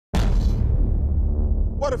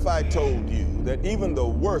What if I told you that even the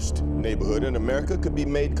worst neighborhood in America could be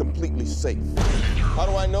made completely safe? How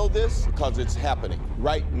do I know this? Because it's happening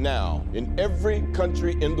right now in every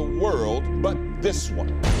country in the world but this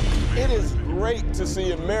one. It is great to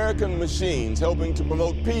see American machines helping to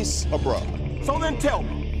promote peace abroad. So then tell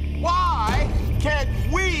me, why can't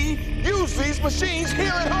we use these machines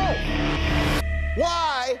here at home?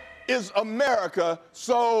 Why is America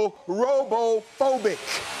so robophobic?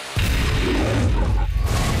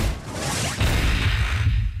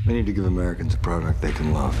 We need to give Americans a product they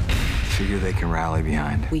can love. Figure they can rally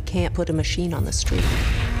behind. We can't put a machine on the street.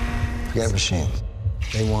 Forget machines.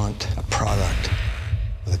 They want a product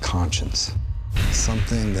with a conscience.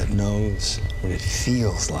 Something that knows what it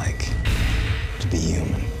feels like to be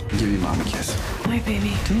human. Give your mom a kiss. Hi,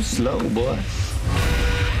 baby. Too slow, boy.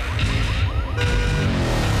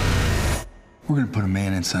 We're gonna put a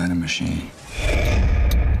man inside a machine.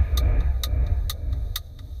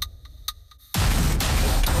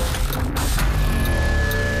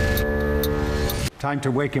 Time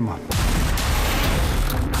to wake him up.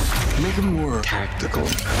 Make him more tactical.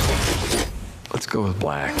 Let's go with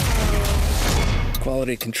black.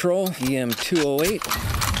 Quality Control, EM 208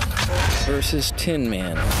 versus Tin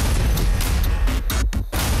Man.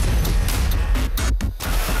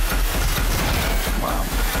 Wow.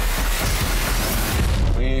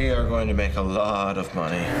 We are going to make a lot of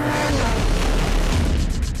money.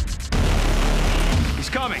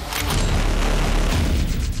 He's coming.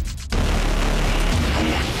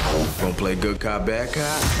 Gonna play good cop, bad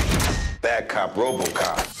cop? Bad cop,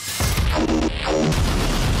 Robocop.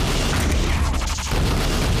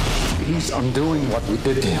 He's undoing what we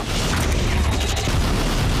did to him.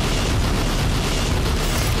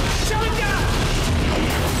 Shut it down!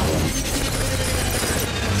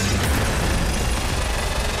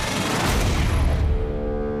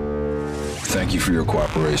 Thank you for your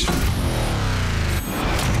cooperation.